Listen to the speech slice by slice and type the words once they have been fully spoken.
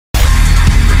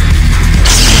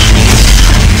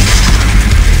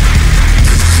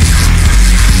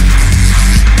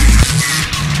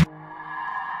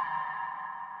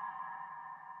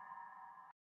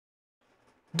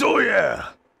Yeah,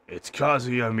 it's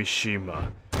Kazuya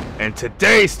Mishima, and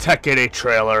today's Tekken 8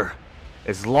 trailer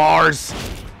is Lars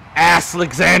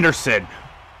Alexanderson,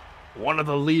 one of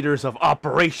the leaders of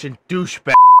Operation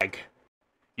Douchebag.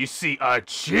 You see,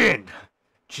 Jin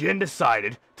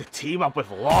decided to team up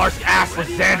with Lars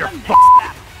Alexander,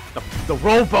 the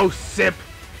Robo-Simp.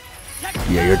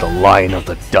 Yeah, you're the lion of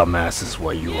the dumbass is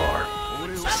what you are.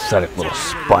 Pathetic little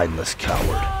spineless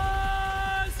coward.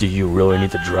 Do you really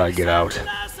need to drag it out?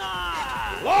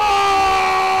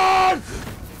 Lars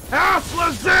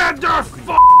Alexander,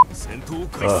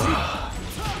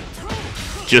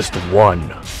 just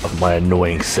one of my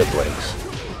annoying siblings.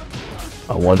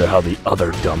 I wonder how the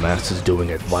other dumbass is doing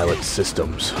at Violet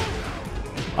Systems.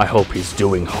 I hope he's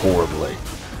doing horribly.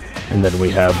 And then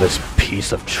we have this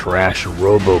piece of trash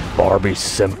Robo-Barbie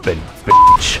simpin'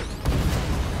 bitch.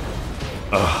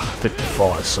 I think I'm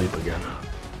falling asleep again.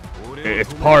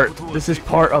 This is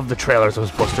part of the trailers I'm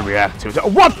supposed to react to.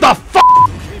 What the f***?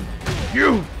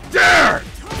 You dare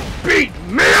beat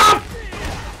me up?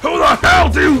 Who the hell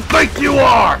do you think you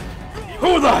are?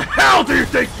 Who the hell do you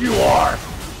think you are?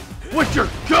 With your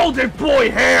golden boy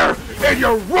hair and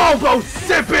your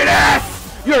robo-sippin' ass,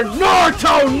 your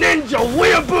Naruto ninja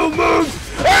weeaboo moves,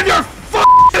 and your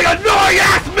f***ing annoying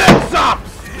ass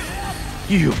mix-ups!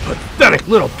 You pathetic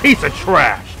little piece of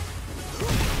trash!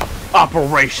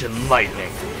 Operation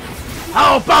Lightning.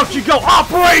 How about you go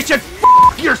Operation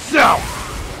F*** yourself?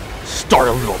 Start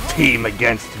a little team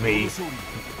against me.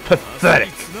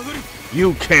 Pathetic.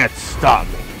 You can't stop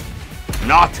me.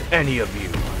 Not any of you.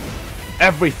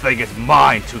 Everything is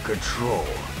mine to control.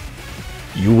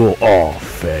 You will all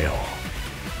fail.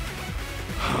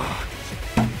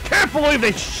 Can't believe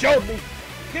they showed me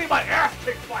getting my ass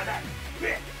kicked by that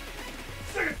bitch.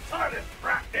 Sick and tired of